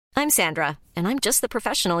I'm Sandra, and I'm just the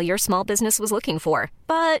professional your small business was looking for.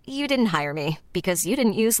 But you didn't hire me because you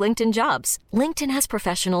didn't use LinkedIn Jobs. LinkedIn has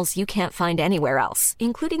professionals you can't find anywhere else,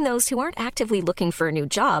 including those who aren't actively looking for a new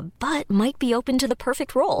job, but might be open to the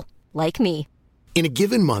perfect role, like me. In a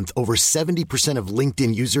given month, over 70% of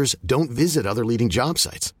LinkedIn users don't visit other leading job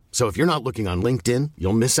sites. So if you're not looking on LinkedIn,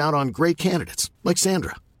 you'll miss out on great candidates like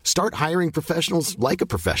Sandra. Start hiring professionals like a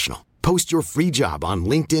professional. Post your free job on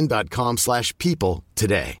linkedin.com/people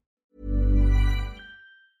today.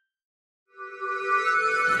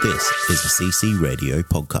 This is a CC Radio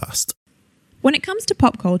podcast. When it comes to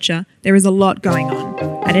pop culture, there is a lot going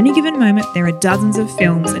on. At any given moment, there are dozens of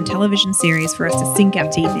films and television series for us to sink our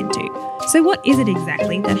teeth into. So what is it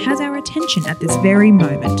exactly that has our attention at this very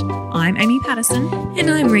moment? I'm Amy Patterson. And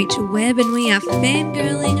I'm Rachel Webb, and we are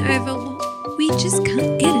fangirling over what we just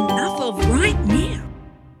can't get enough of right now.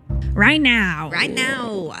 Right now.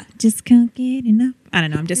 Just can't get enough. I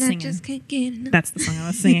don't know, I'm just singing. Just can't get enough. That's the song I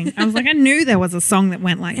was singing. I was like, I knew there was a song that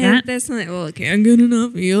went like that. That's like, well, I can't get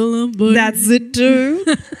enough of your love, buddy. That's it too.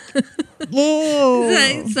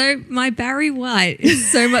 So my Barry White is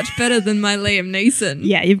so much better than my Liam Neeson.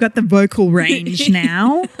 Yeah, you've got the vocal range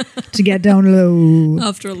now to get down low.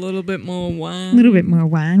 After a little bit more wine. A little bit more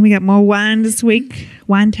wine. We got more wine this week.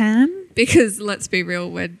 Wine time. Because let's be real,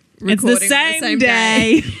 we're recording It's the same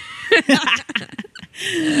day.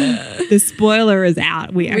 The spoiler is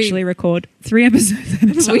out. We actually record 3 episodes at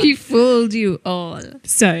a time. We fooled you all.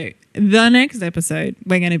 So the next episode,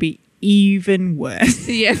 we're going to be even worse.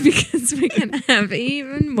 Yeah, because we're going to have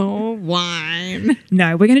even more wine.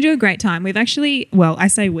 No, we're going to do a great time. We've actually, well, I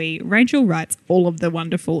say we. Rachel writes all of the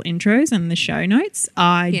wonderful intros and the show notes.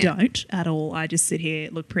 I don't at all. I just sit here,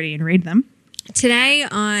 look pretty and read them. Today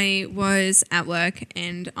I was at work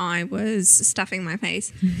and I was stuffing my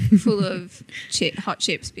face full of hot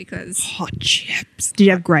chips because... Hot chips. Do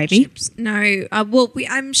you have gravy? Chips. No.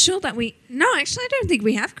 I'm sure that No, actually I don't think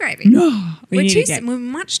we have gravy. No. We're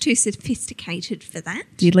much too sophisticated for that.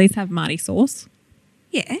 Do you at least have Marty sauce?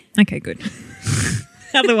 Yeah. Okay, good.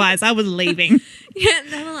 Otherwise, I was leaving. Yeah, and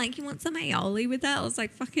they were like, you want some aioli with that? I was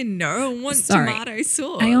like, fucking no, I want tomato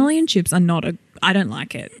sauce. Aioli and chips are not I don't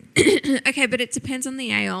like it. Okay, but it depends on the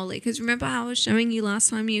aioli. Because remember I was showing you last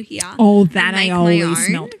time you were here? Oh, that aioli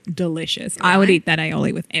smelled delicious. Right? I would eat that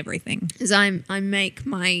aioli with everything. Because I make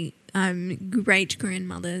my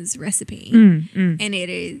great-grandmother's recipe and it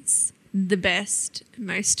is the best,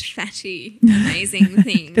 most fatty, amazing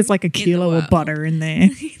thing. There's like a kilo of butter in there.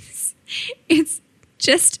 It's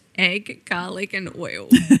just egg, garlic, and oil.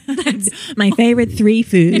 That's my favorite 3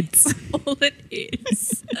 foods. That's all it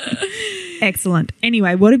is. Excellent.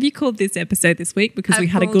 Anyway, what have you called this episode this week? Because we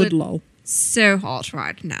had a good lull. So hot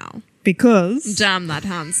right now. Because? Damn that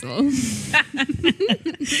Hansel.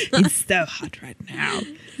 It's so hot right now.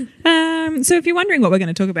 So if you're wondering what we're going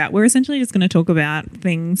to talk about, we're essentially just going to talk about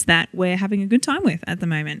things that we're having a good time with at the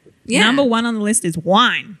moment. Yeah. Number 1 on the list is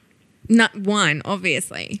wine. Not wine,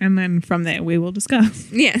 obviously. And then from there we will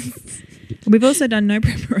discuss. Yes. We've also done no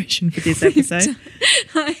preparation for this episode.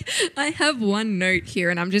 I have one note here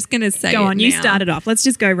and I'm just going to say Go on, it you now. Start it off. Let's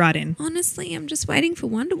just go right in. Honestly, I'm just waiting for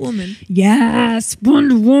Wonder Woman. Yes,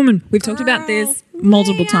 Wonder Woman. We've talked about this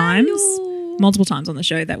multiple times on the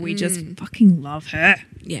show that we just fucking love her.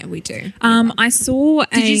 Yeah, we do. I saw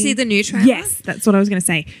Did you see the new trailer? Yes, that's what I was going to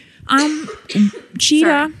say. Cheetah.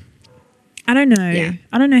 Sorry. I don't know. Yeah.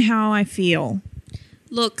 I don't know how I feel.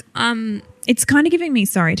 Look, it's kind of giving me,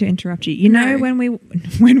 sorry to interrupt you. You know, when we,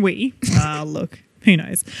 look, who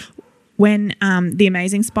knows? When The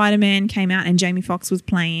Amazing Spider-Man came out and Jamie Foxx was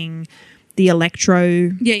playing the Electro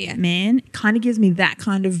man, it kind of gives me that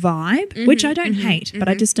kind of vibe, which I don't hate, but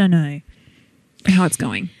I just don't know how it's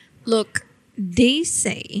going. Look,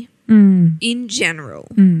 DC in general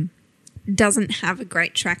doesn't have a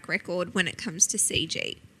great track record when it comes to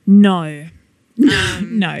CG. No.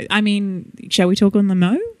 No. I mean, shall we talk on the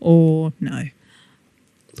Mo or no?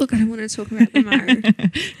 Look, I don't want to talk about the Mo.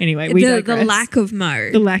 Anyway, the lack of Mo.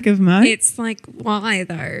 The lack of Mo? It's like, why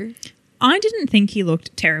though? I didn't think he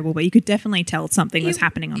looked terrible, but you could definitely tell something was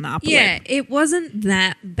happening on the upper lip. Yeah, it wasn't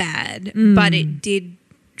that bad, but it did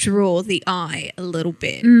draw the eye a little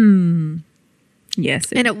bit.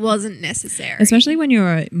 Yes. And it wasn't necessary. Especially when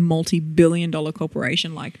you're a multi-billion-dollar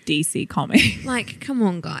corporation like DC Comics. Like, come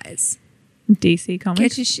on, guys. DC Comics?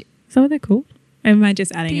 Get your shit. Is that what they're called? Or am I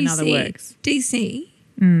just adding another words? DC.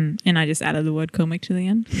 And I just added the word comic to the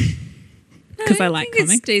end? Because I like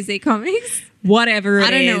comics. It's DC Comics. Whatever it is.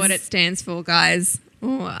 I don't know what it stands for, guys.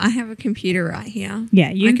 Oh, I have a computer right here. Yeah,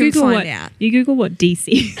 you Google what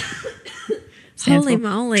DC stands Holy for.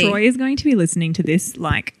 moly. Troy is going to be listening to this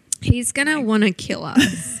like... He's going to want to kill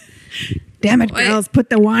us. Damn it, girls, put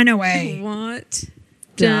the wine away. What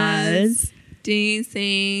Does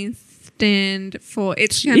DC stand for?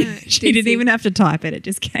 It's kind of. she didn't even have to type it. It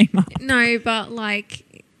just came up. No, but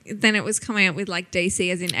like then it was coming up with like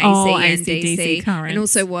DC as in AC and AC/DC DC, currents. and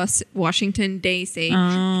also Washington DC.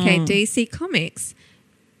 Oh. Okay, DC Comics.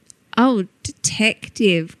 Oh,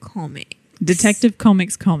 Detective Comics. Detective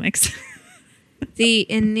Comics.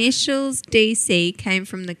 The initials DC came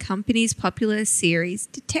from the company's popular series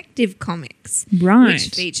Detective Comics, Right. which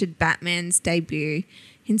featured Batman's debut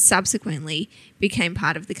and subsequently became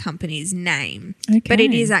part of the company's name. Okay. But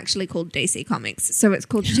it is actually called DC Comics, so it's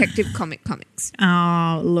called Detective Comics.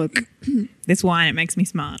 Oh, look. This wine, it makes me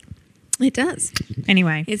smart. It does.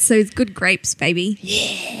 Anyway. It's those good grapes, baby.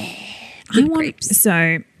 Good grapes.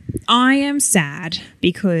 So I am sad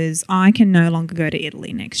because I can no longer go to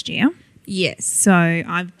Italy next year. Yes. So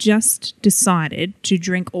I've just decided to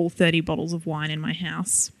drink all 30 bottles of wine in my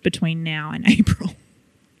house between now and April.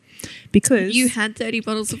 Because You had 30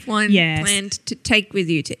 bottles of wine Yes. planned to take with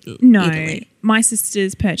you to no, Italy. my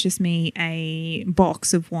sisters purchased me a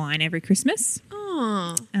box of wine every Christmas.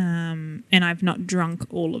 Oh. And I've not drunk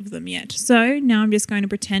all of them yet. So now I'm just going to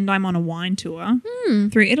pretend I'm on a wine tour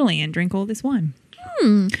through Italy and drink all this wine.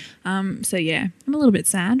 So yeah, I'm a little bit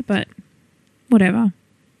sad, but whatever.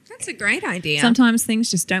 That's a great idea. Sometimes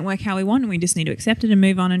things just don't work how we want and we just need to accept it and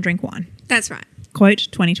move on and drink wine. That's right. Quote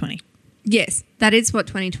 2020. Yes, that is what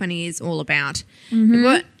 2020 is all about. Mm-hmm.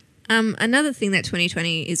 What another thing that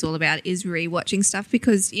 2020 is all about is rewatching stuff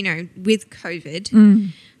because, you know, with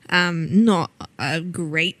COVID, not a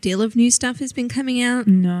great deal of new stuff has been coming out.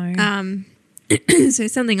 No. So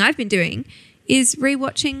something I've been doing is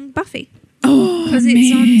rewatching Buffy. Oh, because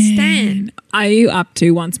it's on Stan. Are you up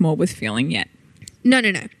to Once More with Feeling yet? No.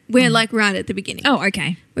 We're like right at the beginning. Oh,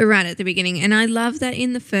 okay. We're right at the beginning. And I love that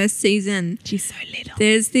in the first season, She's so little.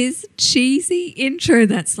 there's this cheesy intro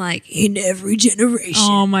that's like, in every generation.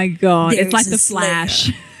 Oh my God. There It's like is the a Flash.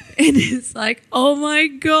 Slayer. And it's like, oh my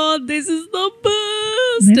God, this is the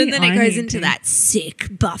best. Maybe And then it I goes need into to. that sick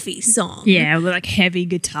Buffy song. Yeah, with like heavy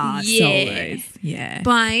guitar Yeah. solos. Yeah.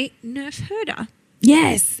 By Nerf Herder.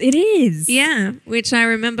 Yes, it is. Yeah. Which I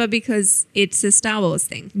remember because it's a Star Wars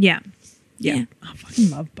thing. Yeah. Yeah. I fucking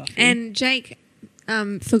love Buffy. And Jake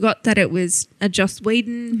forgot that it was a Joss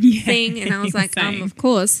Whedon Yeah, thing. And I was like, same. of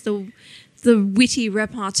course, the witty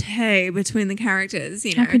repartee between the characters,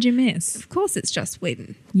 you know. how could you miss? Of course it's Joss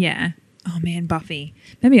Whedon. Yeah. Oh man, Buffy.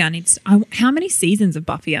 Maybe I need to. How many seasons of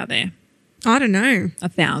Buffy are there? I don't know.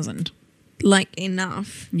 1,000. Like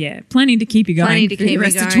enough. Yeah, plenty to keep you going. Plenty to through keep the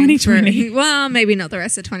rest me of going 2020. well, maybe not the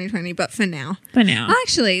rest of 2020, but for now. For now,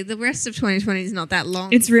 Actually, the rest of 2020 is not that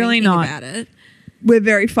long. It's really thinking not. about it. we're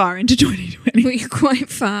very far into 2020. We're quite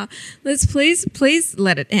far. Let's please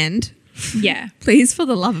let it end. Yeah, Please, for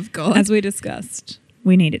the love of God. as we discussed,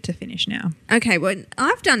 we need it to finish now. Okay, well,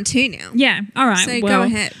 I've done 2 now. Yeah, all right. So well, go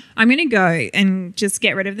ahead. I'm going to go and just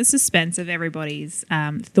get rid of the suspense of everybody's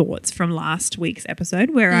thoughts from last week's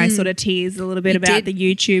episode, where I sort of teased a little bit You about did. the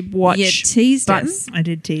YouTube watch. You teased button. us. I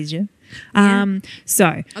did tease you. Yeah.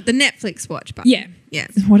 So Oh, the Netflix watch button. yeah, Yeah.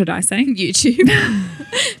 what did I say? YouTube.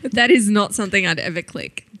 But that is not something I'd ever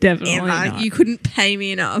click. Definitely Ever. not. You couldn't pay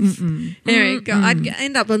me enough. Anyway, I'd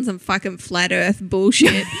end up on some fucking flat earth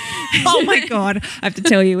bullshit. Oh my God. I have to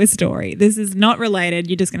tell you a story. This is not related.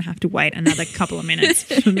 You're just going to have to wait another couple of minutes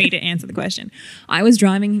for me to answer the question. I was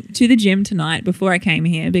driving to the gym tonight before I came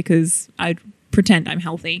here because I pretend I'm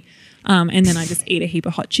healthy. And then I just eat a heap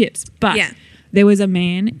of hot chips. But Yeah. there was a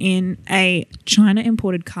man in a China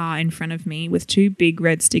imported car in front of me with 2 big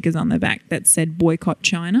red stickers on the back that said boycott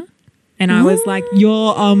China. And I was like,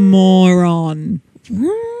 you're a moron.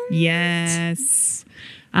 Yes.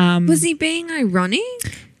 Was he being ironic?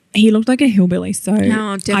 He looked like a hillbilly, so No,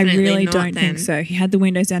 I definitely really not don't then. think so. He had the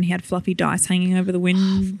windows down. He had fluffy dice hanging over the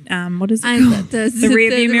wind. What is it And called? the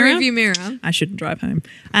rear view mirror. rearview mirror. I shouldn't drive home.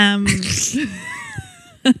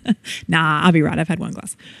 Nah, I'll be right. I've had 1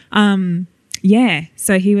 glass. Yeah.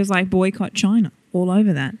 So he was like, boycott China all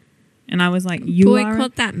over that. And I was like,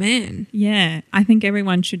 Boycott that man. Yeah. I think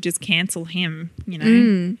everyone should just cancel him, you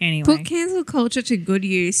know. Anyway. Put cancel culture to good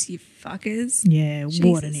use, you fuckers. Yeah,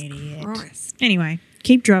 what an Jesus idiot. Christ. Anyway,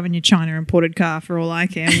 keep driving your China imported car for all I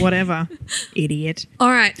care. Whatever. Idiot.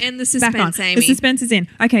 All right, and the Back on. suspense, Amy. The suspense is in.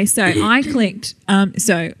 Okay, so I clicked.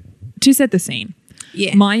 So to set the scene,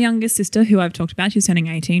 Yeah. my youngest sister, who I've talked about, she's turning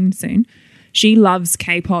 18 soon. she loves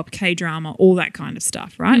K-pop, K-drama, all that kind of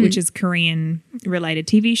stuff, right? Which is Korean-related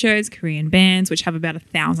TV shows, Korean bands, which have about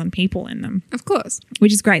 1,000 people in them. Of course.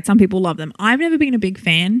 Which is great. Some people love them. I've never been a big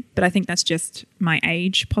fan, but I think that's just my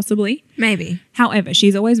age, possibly. Maybe. However,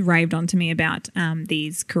 she's always raved on to me about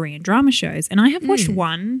these Korean drama shows. And I have watched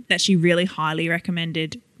one that she really highly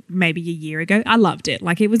recommended maybe a year ago. I loved it.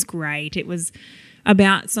 Like, it was great. It was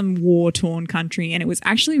about some war-torn country, and it was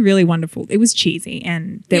actually really wonderful. It was cheesy,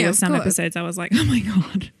 and there were some episodes I was like, oh my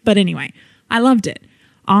God. But anyway, I loved it.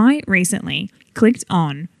 I recently clicked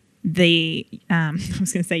on the, I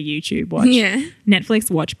was going to say YouTube watch,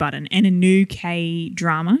 Netflix watch button, and a new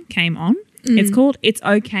K-drama came on. It's called It's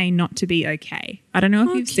Okay Not to Be Okay. I don't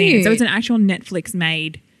know if you've seen it. So it's an actual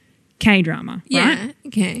Netflix-made K-drama, right? Yeah,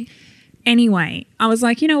 okay. Anyway, I was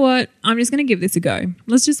like, you know what? I'm just going to give this a go.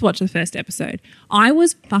 Let's just watch the first episode. I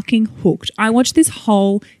was fucking hooked. I watched this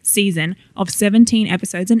whole season of 17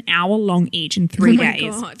 episodes, an hour long each in 3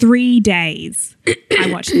 days. God. 3 days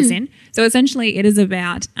I watched this in. So essentially it is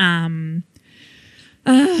about a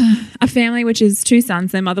family which is 2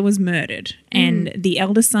 sons. Their mother was murdered and the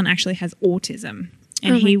eldest son actually has autism.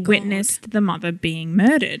 And he witnessed the mother being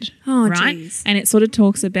murdered. Oh, right? geez. And it sort of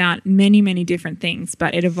talks about many, many different things,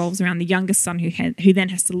 but it evolves around the youngest son who then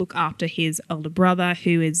has to look after his older brother,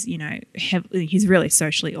 who is, you know, he's really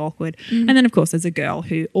socially awkward. And then, of course, there's a girl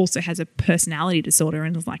who also has a personality disorder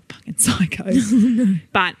and is like fucking psycho.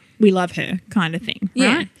 But we love her kind of thing,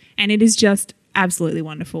 right? And it is just absolutely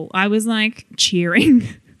wonderful. I was like cheering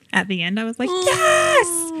at the end. I was like, yes!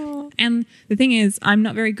 And the thing is, I'm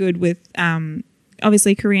not very good with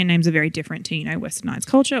obviously Korean names are very different to, you know, westernized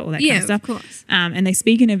culture, all that kind of stuff. Yeah, of course. And they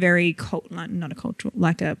speak in a very not a cultural,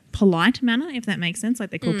 like a polite manner, if that makes sense.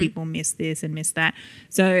 Like they call people Miss this and Miss that.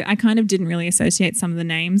 So I kind of didn't really associate some of the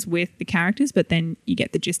names with the characters, but then you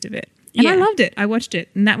get the gist of it. And I loved it. I watched it.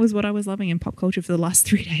 And that was what I was loving in pop culture for the last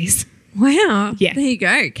 3 days. Wow. Yeah. There you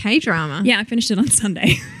go. K-drama. Yeah, I finished it on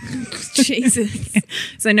Sunday. Jesus.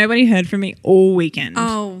 So nobody heard from me all weekend.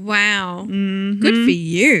 Oh, wow. Good for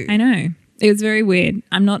you. I know. It was very weird.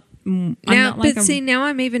 I'm not now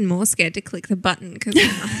I'm even more scared to click the button because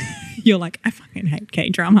you're like, I fucking hate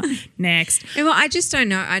K-drama. Next. Well, I just don't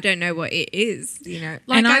know. I don't know what it is, you know.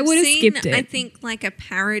 Like, and I would have skipped it. I think like a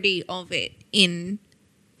parody of it in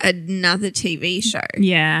another TV show.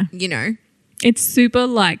 Yeah. You know. It's super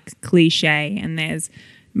like cliche, and there's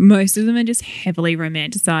most of them are just heavily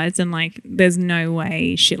romanticized, and like there's no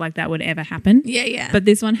way shit like that would ever happen. Yeah, yeah. But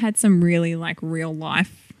this one had some really like real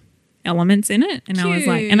life elements in it, and I was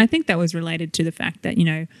like, and I think that was related to the fact that, you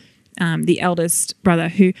know, the eldest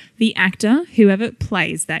brother, the actor, whoever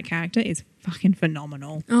plays that character, is fucking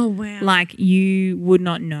phenomenal. Oh wow. Like, you would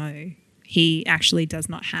not know he actually does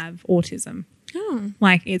not have autism. Oh.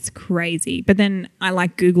 Like, it's crazy. But then I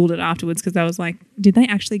like Googled it afterwards because I was like, did they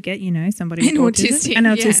actually get, you know, somebody with autism? An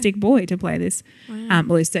autistic boy to play this? Wow.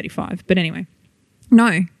 Well, he's 35. But anyway,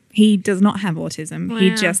 no, he does not have autism. Wow.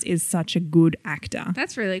 He just is such a good actor.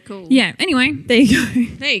 That's really cool. Yeah. Anyway, there you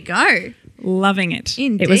go. There you go. Loving it.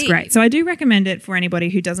 Indeed. It was great. So I do recommend it for anybody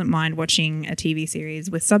who doesn't mind watching a TV series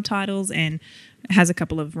with subtitles and has a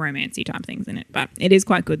couple of romancy type things in it. But it is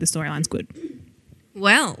quite good. The storyline's good.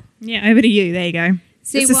 Well. Yeah, over to you. There you go.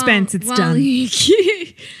 See, the suspense, it's done.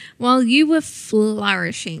 While you were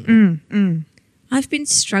flourishing, I've been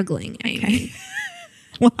struggling, Amy. Okay.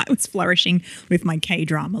 Well, I was flourishing with my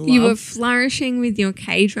K-drama love. You were flourishing with your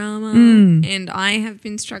K-drama, and I have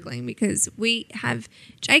been struggling because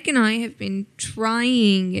Jake and I have been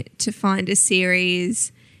trying to find a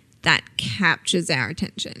series that captures our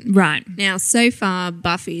attention. Right. Now, so far,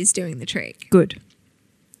 Buffy is doing the trick. Good.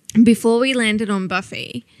 Before we landed on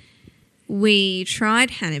Buffy, we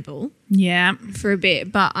tried Hannibal. Yeah. For a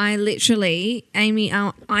bit, but I literally, Amy,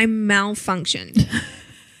 I malfunctioned.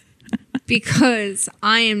 Because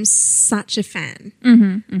I am such a fan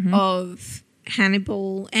of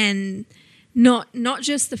Hannibal, and not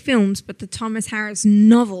just the films, but the Thomas Harris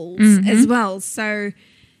novels as well. So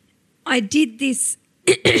I did this,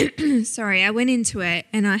 I went into it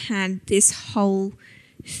and I had this whole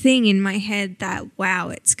thing in my head that, wow,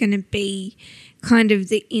 it's going to be kind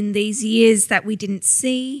of in these years that we didn't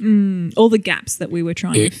see. All the gaps that we were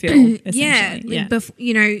trying to fill, essentially. Yeah.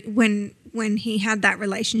 You know, when he had that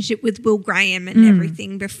relationship with Will Graham and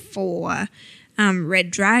everything before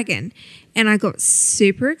Red Dragon. And I got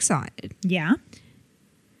super excited. Yeah.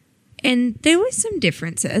 And there were some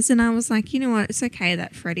differences. And I was like, you know what? It's okay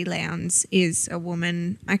that Freddie Lounds is a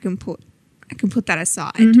woman. I can put that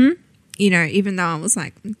aside. You know, even though I was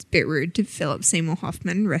like, it's a bit rude to Philip Seymour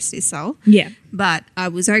Hoffman, rest his soul. Yeah. But I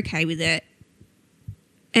was okay with it.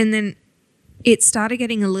 And then it started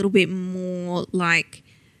getting a little bit more like,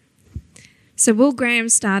 so Will Graham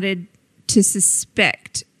started to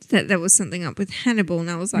suspect that there was something up with Hannibal,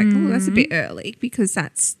 and I was like, oh, that's a bit early because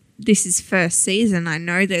this is first season. I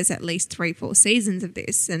know there's at least 3-4 seasons of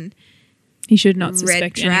this, and he should not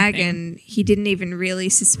suspect Red Dragon, anything. He didn't even really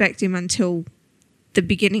suspect him until the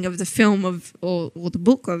beginning of the film or the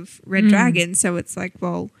book of Red Dragon. So it's like,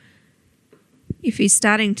 well, if he's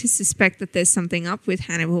starting to suspect that there's something up with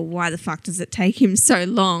Hannibal, why the fuck does it take him so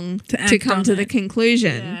long to come to the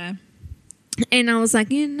conclusion? Yeah. And I was like,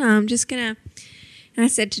 yeah, no, I'm just going to, and I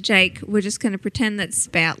said to Jake, we're just going to pretend that it's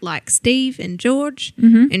about like Steve and George,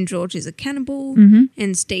 and George is a cannibal,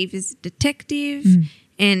 and Steve is a detective,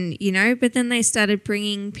 and, you know, but then they started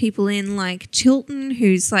bringing people in like Chilton,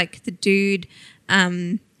 who's like the dude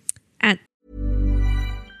at...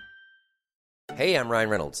 Hey, I'm Ryan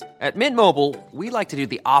Reynolds. At Mint Mobile, we like to do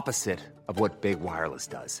the opposite of what Big Wireless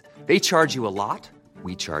does. They charge you a lot,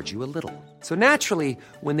 we charge you a little. So naturally,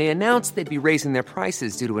 when they announced they'd be raising their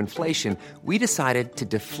prices due to inflation, we decided to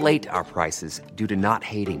deflate our prices due to not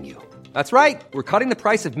hating you. That's right. We're cutting the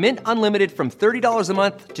price of Mint Unlimited from $30 a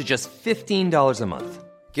month to just $15 a month.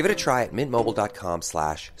 Give it a try at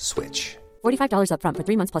mintmobile.com/switch. $45 up front for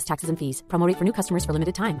 3 months plus taxes and fees. Promo rate for new customers for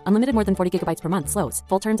limited time. Unlimited more than 40 gigabytes per month. Slows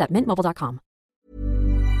full terms at mintmobile.com.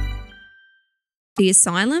 The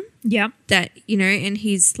asylum. Yep. That, you know, and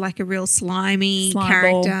he's like a real slimy Slime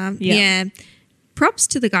character. ball. Yeah. Props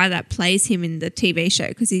to the guy that plays him in the TV show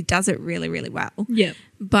because he does it really, really well. Yep.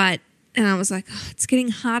 But, and I was like, oh, it's getting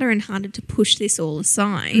harder and harder to push this all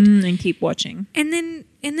aside. And keep watching. And then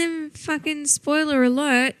fucking spoiler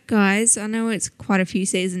alert, guys. I know it's quite a few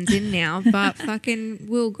seasons in now, but fucking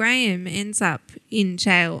Will Graham ends up in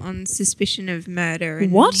jail on suspicion of murder.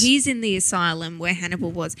 And What? He's in the asylum where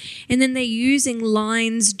Hannibal was. And then they're using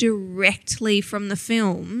lines directly from the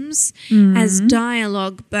films as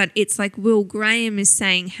dialogue, but it's like Will Graham is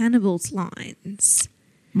saying Hannibal's lines.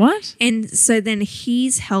 What? And so then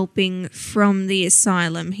he's helping from the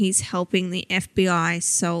asylum. He's helping the FBI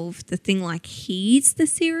solve the thing like he's the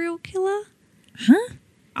serial killer.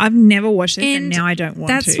 I've never watched this and now I don't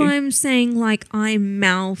want to. That's why I'm saying like I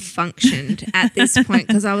malfunctioned at this point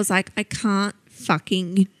because I was like, I can't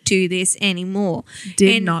fucking do this anymore.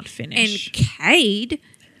 Did not finish. And Cade,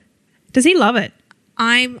 does he love it?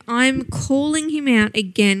 I'm calling him out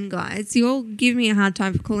again, guys. You all give me a hard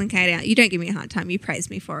time for calling Cade out. You don't give me a hard time. You praise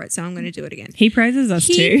me for it, so I'm going to do it again. He praises us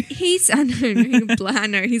too. I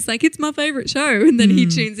know. He's like, it's my favourite show. And then he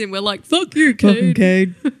tunes in. We're like, fuck you, Cade.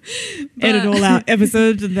 Cade. Edit all our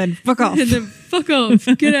episodes and then fuck off. And then fuck off.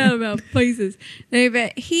 Get out of our faces. No,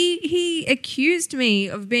 but he accused me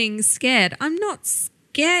of being scared. I'm not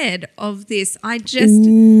scared of this. I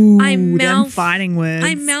fighting words.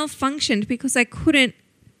 I malfunctioned because I couldn't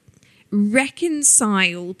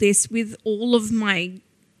reconcile this with all of my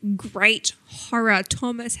great horror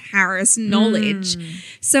Thomas Harris knowledge.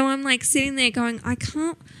 So I'm like sitting there going, I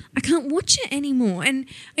can't watch it anymore. And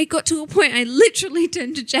it got to a point I literally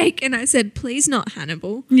turned to Jake and I said, please not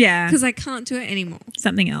Hannibal. Yeah. Because I can't do it anymore.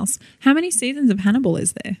 Something else. How many seasons of Hannibal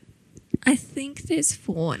is there? I think there's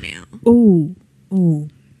 4 now. Ooh.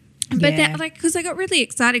 But Yeah. that, like, because I got really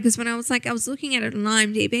excited because when I was looking at it on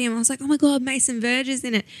IMDb and I was like, oh my God, Mason Verge is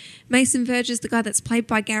in it. Mason Verge is the guy that's played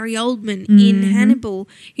by Gary Oldman in Hannibal.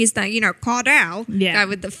 He's the, Cordell guy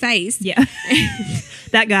with the face. Yeah.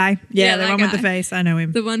 That guy. Yeah, the that one with the guy. face. I know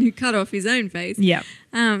him. The one who cut off his own face. Yeah.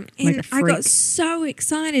 And Like a I got freak. so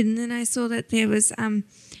excited. And then I saw that there was,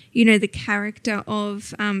 the character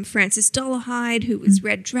of Francis Dolarhyde, who was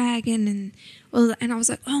Red Dragon. And I was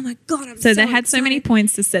like, oh my God, I'm So they had so excited. many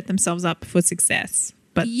points to set themselves up for success,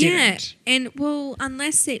 but didn't. And well,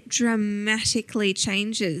 unless it dramatically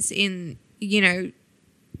changes in,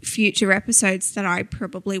 future episodes that I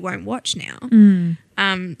probably won't watch now.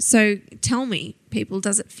 So tell me, people,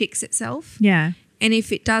 does it fix itself? Yeah. And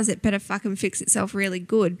if it does, it better fucking fix itself really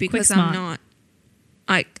good because Quick I'm smart.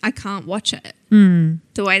 not, I can't watch it.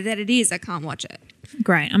 The way that it is, I can't watch it.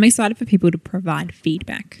 Great. I'm excited for people to provide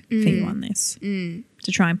feedback for you on this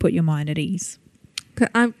to try and put your mind at ease.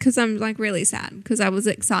 Because I'm like really sad because I was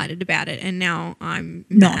excited about it and now I'm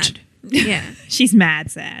Not. mad. Yeah. She's mad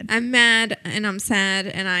sad. I'm mad and I'm sad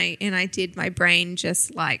and I did my brain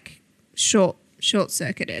just like short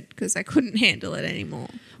circuited because I couldn't handle it anymore.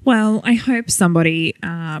 Well, I hope somebody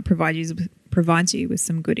provides you with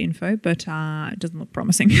some good info, but it doesn't look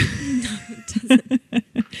promising. No, it doesn't.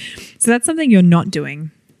 So that's something you're not doing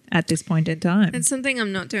at this point in time. It's something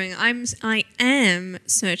I'm not doing. I am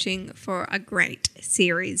searching for a great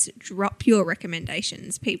series. Drop your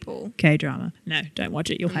recommendations, people. K-drama. No, don't watch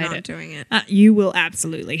it. You'll I'm hate not it. doing it. You will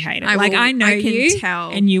absolutely hate it. I will- I know I can you,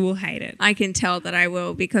 tell. and you will hate it. I can tell that I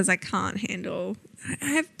will because I can't handle. I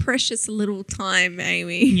have precious little time,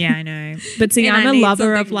 Amy. Yeah, I know. But see, And I'm I a need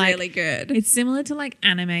lover of something like really good. It's similar to like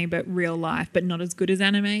anime, but real life, but not as good as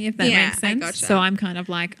anime. If that Yeah, makes I sense. gotcha. So I'm kind of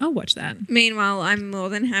like, I'll watch that. Meanwhile, I'm more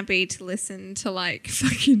than happy to listen to like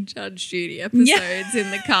fucking Judge Judy episodes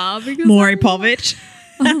in the car because Maury I Povich.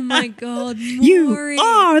 Oh my god, Maury. You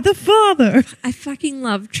are the father. I fucking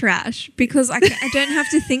love trash because I don't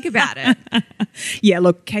have to think about it. Yeah,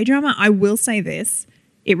 look, K-drama, I will say this.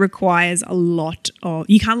 It requires a lot of...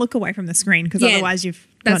 You can't look away from the screen because Yeah, otherwise you've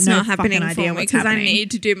That's got no not happening fucking idea for me what's because I happening.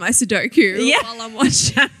 need to do my Sudoku Yeah. while I'm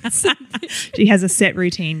watching something. She has a set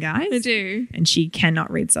routine, guys. I do. And she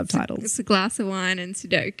cannot read subtitles. It's a glass of wine and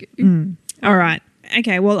Sudoku. All right.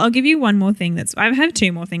 Okay, well, I'll give you one more thing I have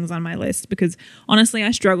 2 more things on my list because honestly,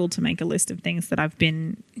 I struggled to make a list of things that I've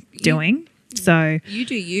been doing. So, You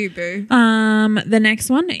do you, boo. the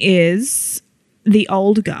next one is The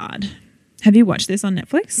Old Guard. Have you watched this on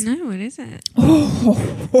Netflix? No, what is it?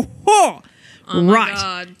 Oh my right.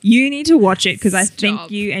 God. You need to watch it because I Stop.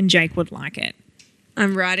 think you and Jake would like it.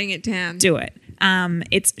 I'm writing it down. Do it.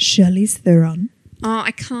 It's Charlize Theron. Oh,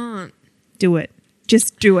 I can't. Do it.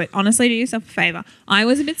 Just do it. Honestly, do yourself a favor. I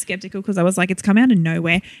was a bit skeptical because I was like, it's come out of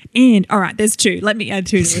nowhere. And all right, there's 2. Let me add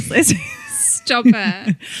 2 to this list. Stop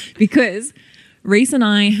it. Because Reese and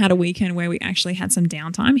I had a weekend where we actually had some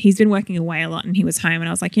downtime. He's been working away a lot and he was home. And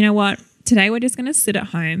I was like, you know what? Today we're just going to sit at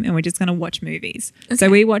home and we're just going to watch movies. So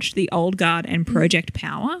we watched The Old Guard and Project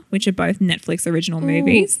Power, which are both Netflix original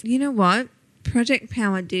movies. You know what? Project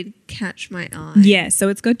Power did catch my eye. Yeah, so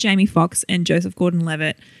it's got Jamie Foxx and Joseph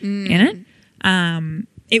Gordon-Levitt in it.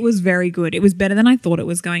 It was very good. It was better than I thought it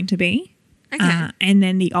was going to be. Okay. And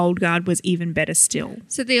then The Old Guard was even better still.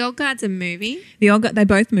 So The Old Guard's a movie? The Old Guard, they're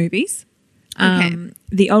both movies. Okay.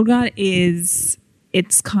 The Old Guard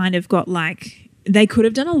it's kind of got like, they could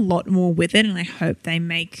have done a lot more with it and I hope they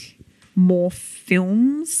make more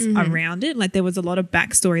films around it. Like there was a lot of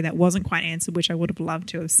backstory that wasn't quite answered, which I would have loved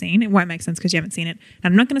to have seen. It won't make sense because you haven't seen it.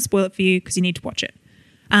 And I'm not going to spoil it for you because you need to watch it.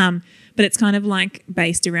 But it's kind of like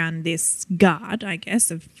based around this guard, I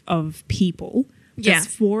guess, of people. Just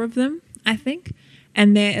 4 of them, I think.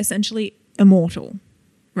 And they're essentially immortal,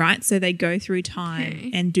 right? So they go through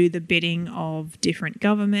time and do the bidding of different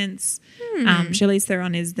governments. Charlize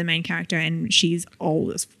Theron is the main character and she's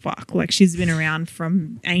old as fuck. Like she's been around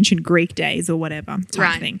from ancient Greek days or whatever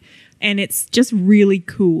type thing. And it's just really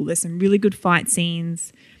cool. There's some really good fight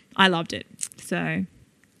scenes. I loved it. So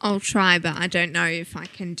I'll try, but I don't know if I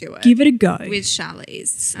can do it. give it a go. With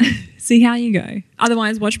Charlize. See how you go.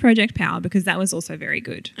 Otherwise, watch Project Power because that was also very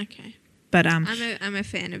good. Okay. But I'm a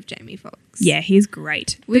fan of Jamie Foxx. yeah, he's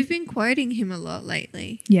great. We've been quoting him a lot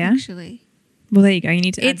lately. Yeah? Actually. Well, there you go. You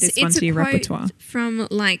need to add this one a to your quote repertoire. from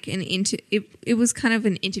like it was kind of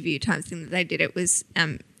an interview type thing that they did. It was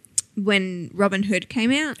when Robin Hood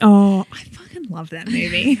came out. Oh, I fucking love that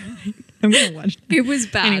movie. I'm going to watch that. It was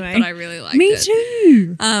bad, Anyway. but I really liked Me it.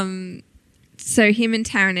 too. So him and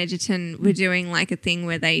Taron Egerton were doing like a thing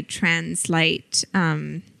where they translate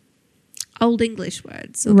Old English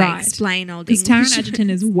words or they explain Old Because English. Taron Egerton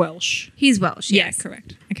is Welsh. He's Welsh, yes. Yeah,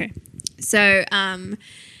 correct. Okay. So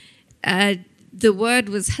the word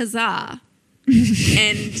was huzzah.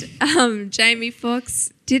 And Jamie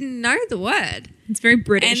Foxx didn't know the word. It's very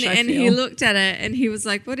British, And I feel. he looked at it and he was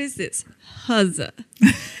like, what is this? Huzzah.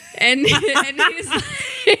 and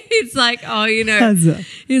he's like, oh, you know. Huzzah.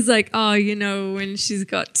 He's like, oh, you know, when she's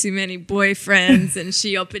got too many boyfriends and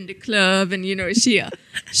she opened a club and, you know, she a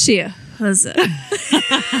huzzah.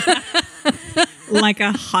 Like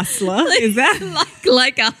a hustler, is that?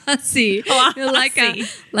 like a hussy. Oh, a like hussy.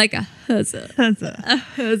 a huzzah. Huzzah. A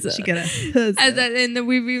huzzah. She got a huzzah. And then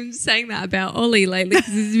we've been saying that about Ollie lately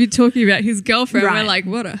because he's been talking about his girlfriend. Right. We're like,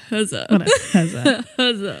 what a huzzah. What a huzzah.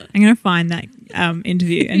 Huzzah. I'm going to find that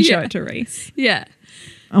interview and show Yeah. it to Reese. Yeah.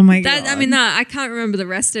 Oh my God. I can't remember the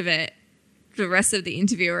rest of it, the rest of the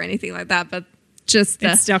interview or anything like that, but just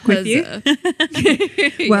the It stuck with you?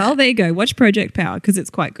 huzzah. Well, there you go. Watch Project Power because it's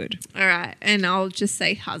quite good. All right. And I'll just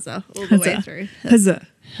say huzzah all the way Huzzah. through. Huzzah.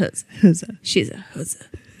 Huzzah. Huzzah. She's a huzzah.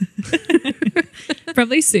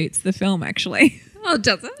 Probably suits the film, actually. Oh,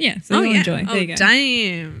 does it? Yeah, so you'll enjoy. There Oh, you go.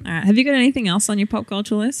 damn. All right. Have you got anything else on your pop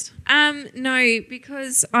culture list? No,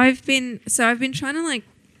 because I've been trying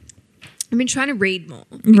to read more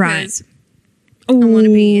Right. because I want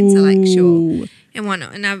to be intellectual. and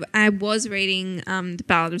whatnot. And I was reading The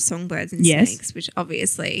Ballad of Songbirds and Yes. Snakes, which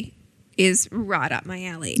obviously is right up my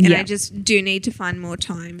alley. And I just do need to find more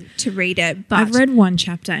time to read it. But I've read one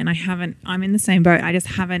chapter and I'm in the same boat. I just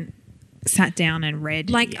haven't sat down and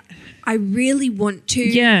read. like, I really want to,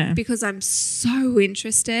 Yeah. because I'm so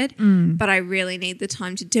interested, but I really need the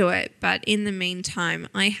time to do it. But in the meantime,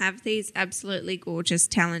 I have these absolutely gorgeous,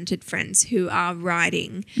 talented friends who are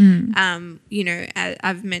writing. You know,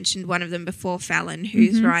 I've mentioned one of them before, Fallon,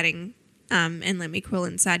 who's writing And Let Me Crawl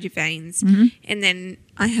Inside Your Veins. And then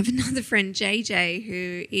I have another friend,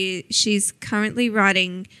 JJ, she's currently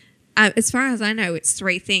writing, as far as I know, it's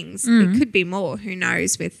 3 things. It could be more, who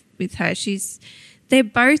knows, with her. They're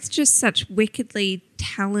both just such wickedly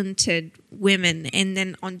talented women. And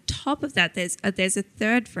then on top of that, there's a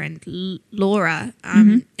third friend, Laura,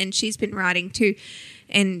 and she's been writing too.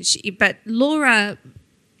 But Laura,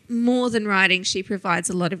 more than writing, she provides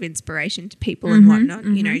a lot of inspiration to people and whatnot.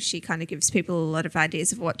 You know, she kind of gives people a lot of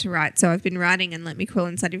ideas of what to write. So I've been writing And Let Me Crawl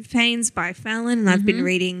Inside Your Veins by Fallon, and I've been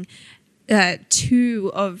reading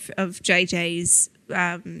 2 of JJ's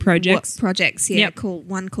projects,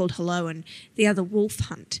 one called Hello and the other Wolf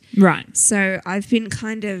Hunt. Right. So I've been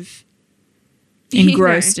kind of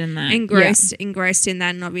Engrossed in that. engrossed in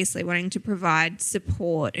that, and obviously wanting to provide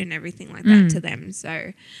support and everything like that to them.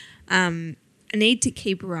 So I need to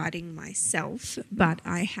keep writing myself, but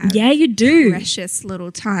I have you do. precious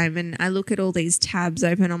little time, and I look at all these tabs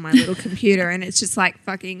open on my little computer, and it's just like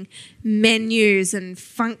fucking menus and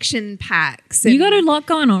function packs. And You got a lot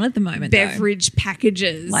going on at the moment, beverage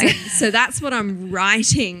packages. Like- And so that's what I'm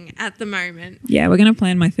writing at the moment. Yeah, we're going to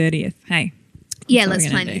plan my 30th. Hey. Yeah, That's what let's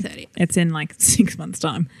we're gonna plan your do. 30th. It's in like 6 months'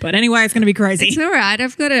 time. But anyway, it's going to be crazy. It's all right.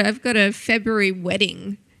 I've got a February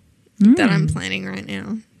wedding that I'm planning right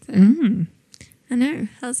now. So I know.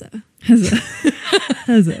 How's it?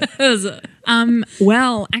 How's it?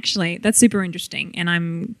 Well, actually, that's super interesting. And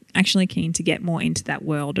I'm actually keen to get more into that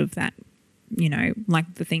world of that, you know,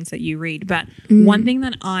 like the things that you read. But one thing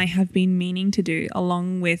that I have been meaning to do,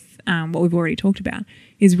 along with what we've already talked about,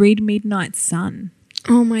 is read Midnight Sun.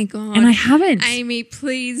 Oh my God. And I haven't. Amy,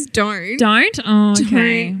 please don't. Don't? Oh,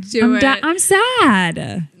 okay. Don't do it. I'm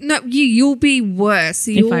sad. No, you'll be worse.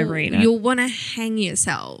 If I read it. You'll want to hang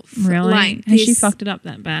yourself. Really? Like Has she this- fucked it up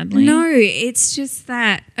that badly? No, it's just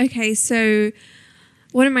that. Okay, so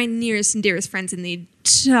one of my nearest and dearest friends in the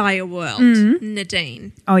entire world,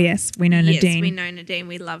 Nadine. Oh, yes. We know Nadine. Yes, we know Nadine.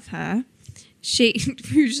 We love her.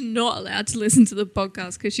 Who's not allowed to listen to the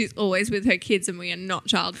podcast because she's always with her kids and we are not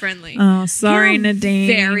child friendly. Oh, sorry, How Nadine.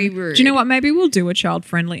 very rude. Do you know what? Maybe we'll do a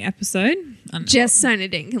child-friendly episode. Just so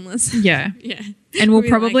Nadine can listen. Yeah. Yeah. And we'll We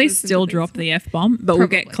probably listen to still things. drop the F-bomb, but we'll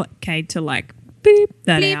get Probably. Kate to like beep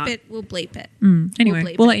that Bleep out. it. We'll bleep it. Anyway,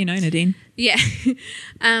 bleep we'll it. let you know, Nadine. Yeah.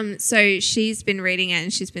 So she's been reading it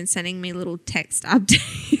and she's been sending me little text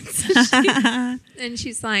updates. And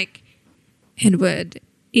she's like, Edward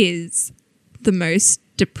is the most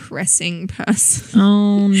depressing person.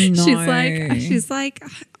 Oh, no. She's like,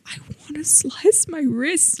 I want to slice my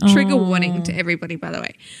wrist. Trigger warning to everybody, by the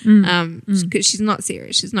way. Because she's not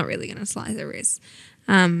serious. She's not really going to slice her wrist.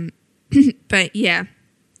 But yeah,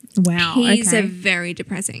 Wow. he's okay. a very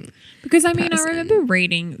depressing. Because I mean, person. I remember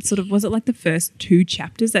reading was it like the first 2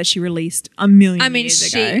 chapters that she released a million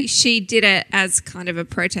years ago? she did it as kind of a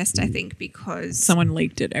protest, I think, because Someone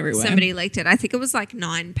leaked it everywhere. somebody leaked it. I think it was like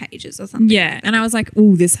 9 pages or something. Yeah, and I was like,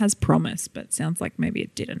 "Oh, this has promise," but sounds like maybe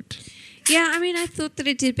it didn't. Yeah, I mean, I thought that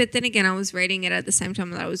it did, but then again, I was reading it at the same time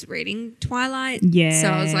that I was reading Twilight. Yeah, so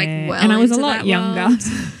I was like, well, and I was a into lot that younger. world.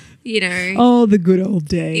 You know, Oh, the good old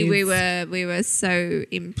days. we were so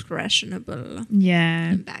impressionable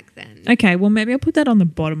Yeah. back then. Okay, well, maybe I'll put that on the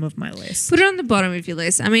bottom of my list. Put it on the bottom of your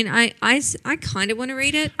list. I mean, I kind of want to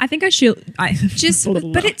read it, I think I should. just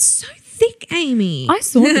but it's so thick, Amy. I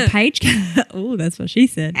saw the page. Oh, that's what she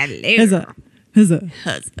said. Hello. Is it?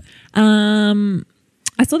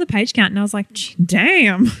 I saw the page count and I was like,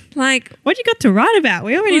 damn, Like, what you got to write about?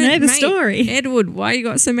 We already know the mate, story. Edward, why you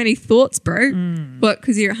got so many thoughts, bro? What,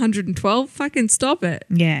 because you're 112? Fucking stop it.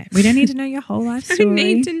 Yeah, we don't need to know your whole life I story.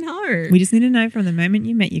 need to know. We just need to know from the moment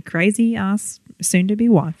you met your crazy ass soon-to-be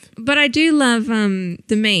wife. But I do love the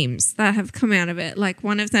memes that have come out of it. Like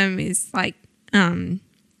one of them is like,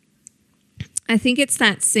 I think it's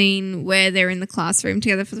that scene where they're in the classroom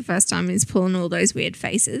together for the first time and he's pulling all those weird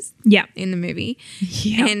faces Yeah. in the movie.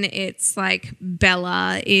 Yep. And it's like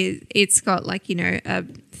Bella it's got like, you know, a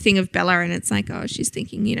thing of Bella and it's like, oh, she's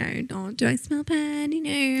thinking, you know, oh, do I smell bad? You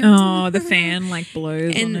know. Oh, the fan like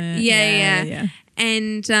blows And on it. yeah.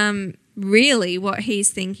 And really what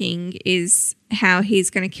he's thinking is how he's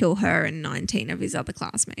going to kill her and 19 of his other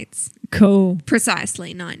classmates. Cool.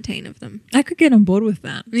 Precisely 19 of them. I could get on board with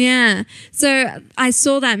that. Yeah. So I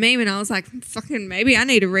saw that meme and I was like, fucking maybe I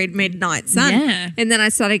need to read Midnight Sun. Yeah. And then I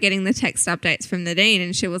started getting the text updates from Nadine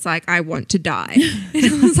and she was like, I want to die. And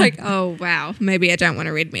I was like, oh, wow, maybe I don't want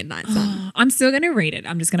to read Midnight Sun. I'm still going to read it.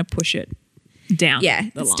 I'm just going to push it down. Yeah,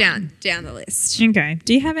 the it's line. down the list. Okay.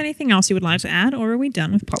 Do you have anything else you would like to add, or are we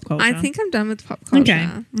done with pop culture? I think I'm done with pop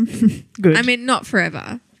culture. Okay. Good. I mean, not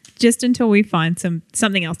forever. Just until we find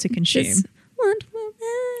something else to consume. Just Wonder Woman.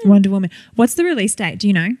 Wonder Woman. What's the release date? Do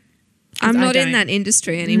you know? I'm I not in don't. that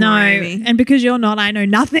industry anymore, No. Amy. And because you're not, I know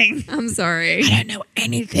nothing. I'm sorry. I don't know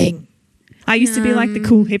anything. I used to be like the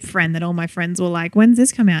cool hip friend that all my friends were like, when's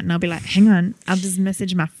this come out? And I'll be like, hang on, I'll just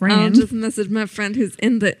message my friend. I'll just message my friend who's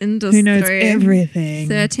in the industry. Who knows everything.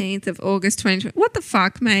 13th of August 2020. What the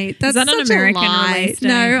fuck, mate? That's that an such American a lie. release date?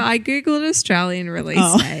 No, I Googled Australian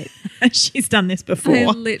release date. She's done this I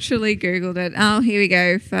before. literally Googled it. Oh, here we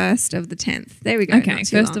go. 1st of the 10th. There we go. Okay, Not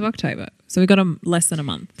too 1st long. of October. So we got less than a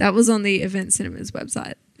month. That was on the Event Cinemas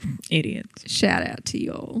website. Idiots. Shout out to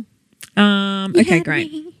y'all. Okay,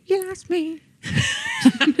 great. You lost me.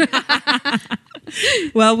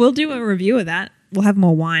 Well, we'll do a review of that. We'll have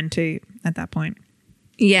more wine too at that point.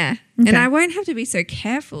 Yeah. Okay. And I won't have to be so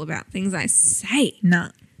careful about things I say. Nah.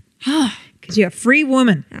 Because you're a free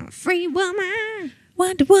woman. I'm a free woman.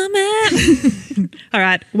 Wonder Woman. All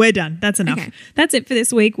right, we're done. That's enough. Okay. That's it for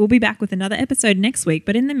this week. We'll be back with another episode next week.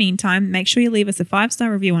 But in the meantime, make sure you leave us a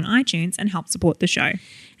 5-star review on iTunes and help support the show.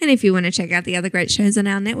 And if you want to check out the other great shows on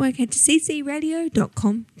our network, head to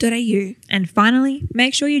ccradio.com.au. And finally,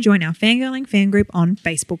 make sure you join our Fangirling fan group on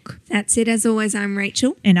Facebook. That's it. As always, I'm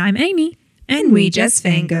Rachel. And I'm Amy. And we just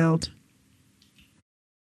fangirled.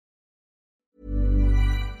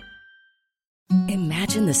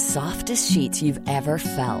 Imagine the softest sheets you've ever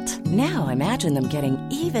felt. Now imagine them getting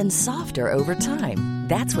even softer over time.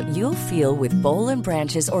 That's what you'll feel with Boll &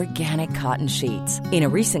 Branch's organic cotton sheets. In a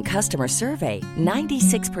recent customer survey,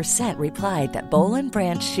 96% replied that Boll &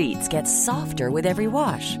 Branch sheets get softer with every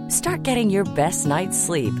wash. Start getting your best night's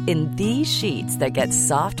sleep in these sheets that get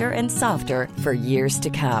softer and softer for years to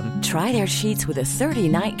come. Try their sheets with a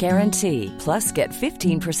 30-night guarantee. Plus, get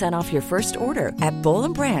 15% off your first order at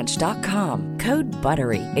bollandbranch.com. Code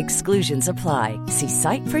BUTTERY. Exclusions apply. See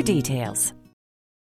site for details.